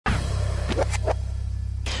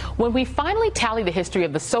When we finally tally the history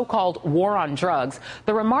of the so-called war on drugs,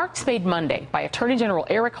 the remarks made Monday by Attorney General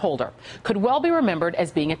Eric Holder could well be remembered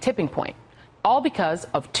as being a tipping point, all because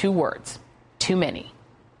of two words: too many.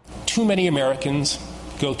 Too many Americans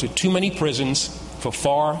go to too many prisons for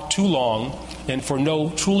far too long and for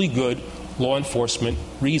no truly good law enforcement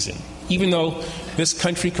reason. Even though this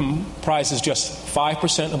country comprises just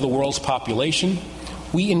 5% of the world's population,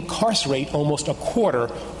 we incarcerate almost a quarter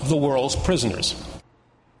of the world's prisoners.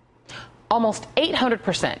 Almost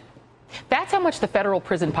 800%. That's how much the federal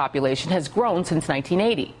prison population has grown since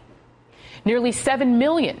 1980. Nearly 7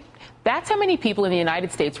 million. That's how many people in the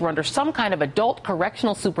United States were under some kind of adult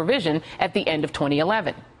correctional supervision at the end of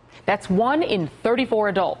 2011. That's 1 in 34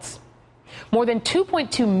 adults. More than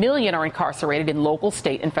 2.2 million are incarcerated in local,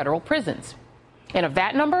 state, and federal prisons. And of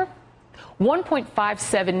that number,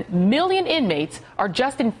 1.57 million inmates are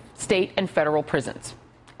just in state and federal prisons.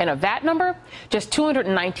 And of that number, just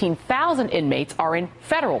 219,000 inmates are in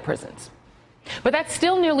federal prisons. But that's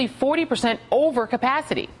still nearly 40% over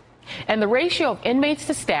capacity. And the ratio of inmates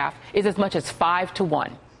to staff is as much as 5 to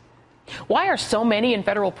 1. Why are so many in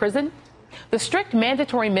federal prison? The strict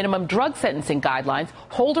mandatory minimum drug sentencing guidelines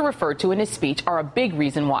Holder referred to in his speech are a big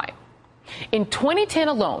reason why. In 2010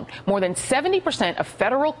 alone, more than 70% of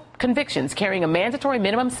federal convictions carrying a mandatory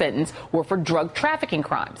minimum sentence were for drug trafficking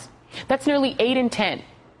crimes. That's nearly 8 in 10.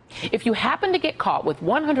 If you happen to get caught with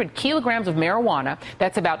 100 kilograms of marijuana,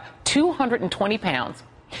 that's about 220 pounds,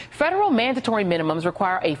 federal mandatory minimums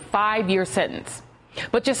require a 5-year sentence.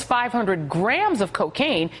 But just 500 grams of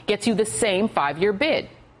cocaine gets you the same 5-year bid.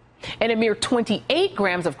 And a mere 28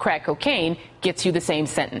 grams of crack cocaine gets you the same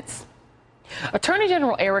sentence. Attorney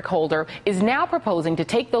General Eric Holder is now proposing to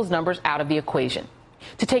take those numbers out of the equation,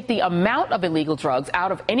 to take the amount of illegal drugs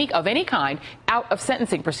out of any kind out of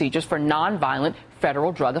sentencing procedures for nonviolent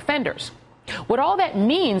federal drug offenders. What all that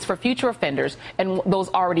means for future offenders and those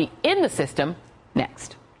already in the system,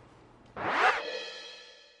 next.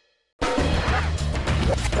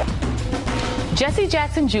 Jesse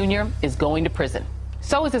Jackson Jr. is going to prison.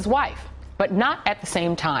 So is his wife, but not at the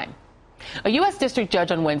same time. A U.S. district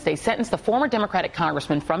judge on Wednesday sentenced the former Democratic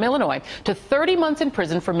congressman from Illinois to 30 months in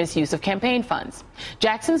prison for misuse of campaign funds.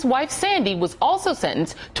 Jackson's wife, Sandy, was also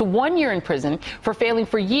sentenced to 1 year in prison for failing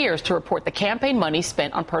for years to report the campaign money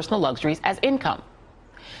spent on personal luxuries as income.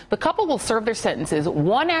 The couple will serve their sentences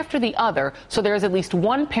one after the other, so there is at least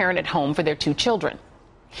one parent at home for their 2 children.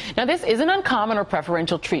 Now, this isn't uncommon or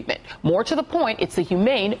preferential treatment. More to the point, it's the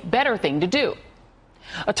humane, better thing to do.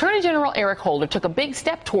 Attorney General Eric Holder took a big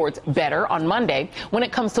step towards better on Monday when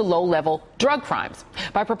it comes to low-level drug crimes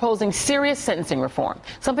by proposing serious sentencing reform,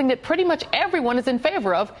 something that pretty much everyone is in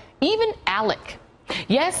favor of, even ALEC.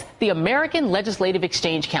 Yes, the American Legislative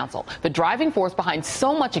Exchange Council, the driving force behind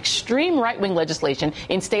so much extreme right-wing legislation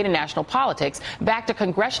in state and national politics, backed a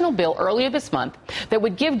congressional bill earlier this month that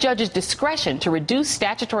would give judges discretion to reduce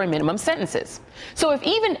statutory minimum sentences. So if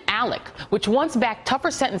even ALEC, which once backed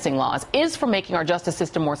tougher sentencing laws, is for making our justice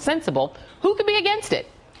system more sensible, who could be against it?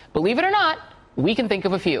 Believe it or not, we can think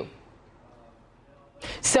of a few.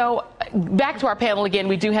 So back to our panel again.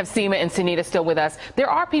 We do have Seema and Sunita still with us. There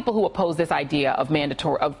are people who oppose this idea of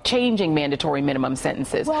changing mandatory minimum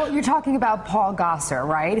sentences. Well, you're talking about Paul Gosar,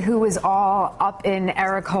 right, who was all up in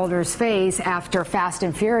Eric Holder's face after Fast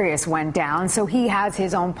and Furious went down. So he has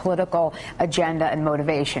his own political agenda and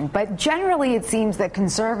motivation. But generally, it seems that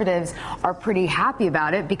conservatives are pretty happy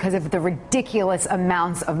about it because of the ridiculous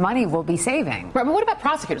amounts of money we'll be saving. Right, but what about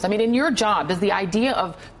prosecutors? I mean, in your job, does the idea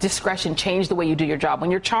of discretion change the way you do your job? When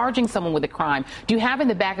you're charging someone with a crime, do you have in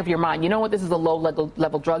the back of your mind, you know what, this is a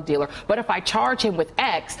low-level drug dealer, but if I charge him with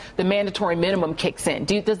X, the mandatory minimum kicks in.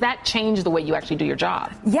 Does that change the way you actually do your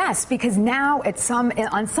job? Yes, because now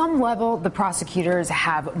on some level, the prosecutors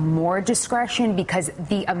have more discretion because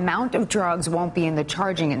the amount of drugs won't be in the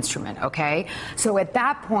charging instrument, okay? So at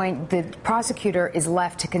that point, the prosecutor is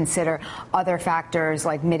left to consider other factors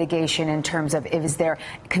like mitigation in terms of, is there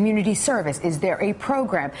community service? Is there a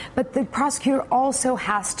program? But the prosecutor also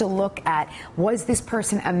has to look at, was this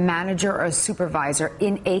person a manager or a supervisor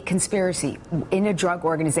in a conspiracy, in a drug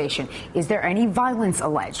organization? Is there any violence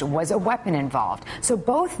alleged? Was a weapon involved? So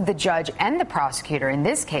both the judge and the prosecutor in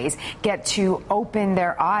this case get to open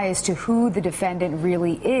their eyes to who the defendant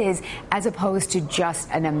really is, as opposed to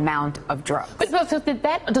just an amount of drugs. But so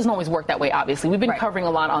that doesn't always work that way, obviously. We've been covering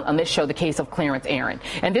a lot on this show the case of Clarence Aaron.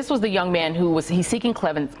 And this was the young man he's seeking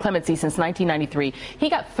clemency since 1993. He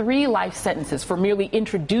got 3 life sentences for mere merely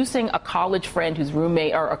introducing a college friend whose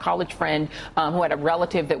roommate or a college friend who had a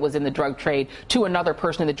relative that was in the drug trade to another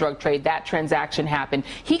person in the drug trade. That transaction happened.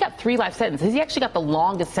 He got 3 life sentences. He actually got the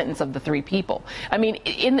longest sentence of the 3 people. I mean,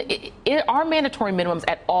 are mandatory minimums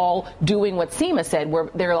at all doing what Seema said, where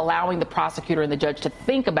they're allowing the prosecutor and the judge to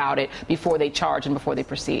think about it before they charge and before they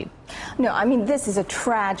proceed? No, I mean, this is a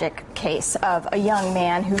tragic case of a young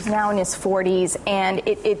man who's now in his 40s, and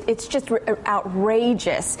it's just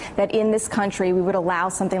outrageous that in this country we would allow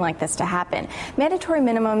something like this to happen. Mandatory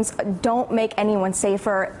minimums don't make anyone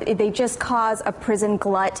safer. They just cause a prison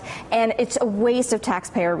glut, and it's a waste of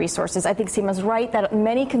taxpayer resources. I think Seema's right that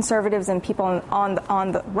many conservatives and people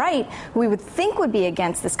on the right who we would think would be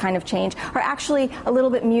against this kind of change are actually a little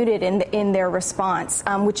bit muted in their response,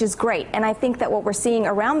 which is great. And I think that what we're seeing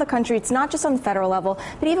around the country, it's not just on the federal level,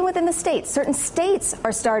 but even within the states. Certain states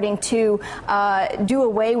are starting to do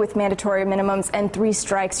away with mandatory minimums and 3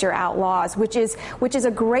 strikes, you're outlaws, which is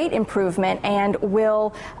a great improvement and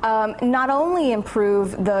will not only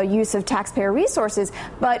improve the use of taxpayer resources,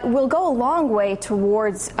 but will go a long way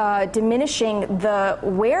towards diminishing the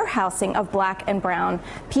warehousing of black and brown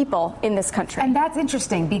people in this country. And that's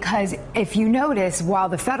interesting because if you notice, while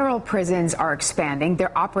the federal prisons are expanding,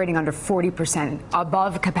 they're operating under 40%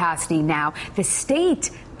 above capacity now. The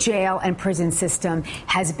state jail and prison system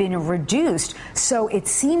has been reduced. So it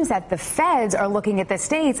seems that the feds are looking at the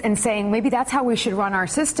states and saying maybe that's how we should run our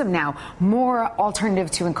system now. More alternative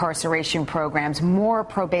to incarceration programs, more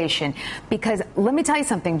probation. Because let me tell you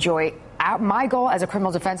something, Joy. My goal as a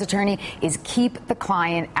criminal defense attorney is keep the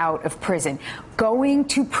client out of prison. Going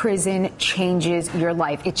to prison changes your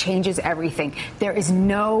life. It changes everything. There is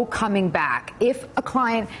no coming back. If a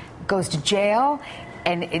client goes to jail,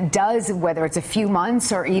 and it does, whether it's a few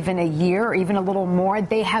months or even a year or even a little more,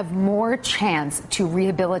 they have more chance to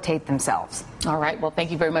rehabilitate themselves. All right. Well, thank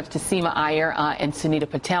you very much to Seema Iyer and Sunita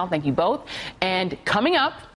Patel. Thank you both. And coming up,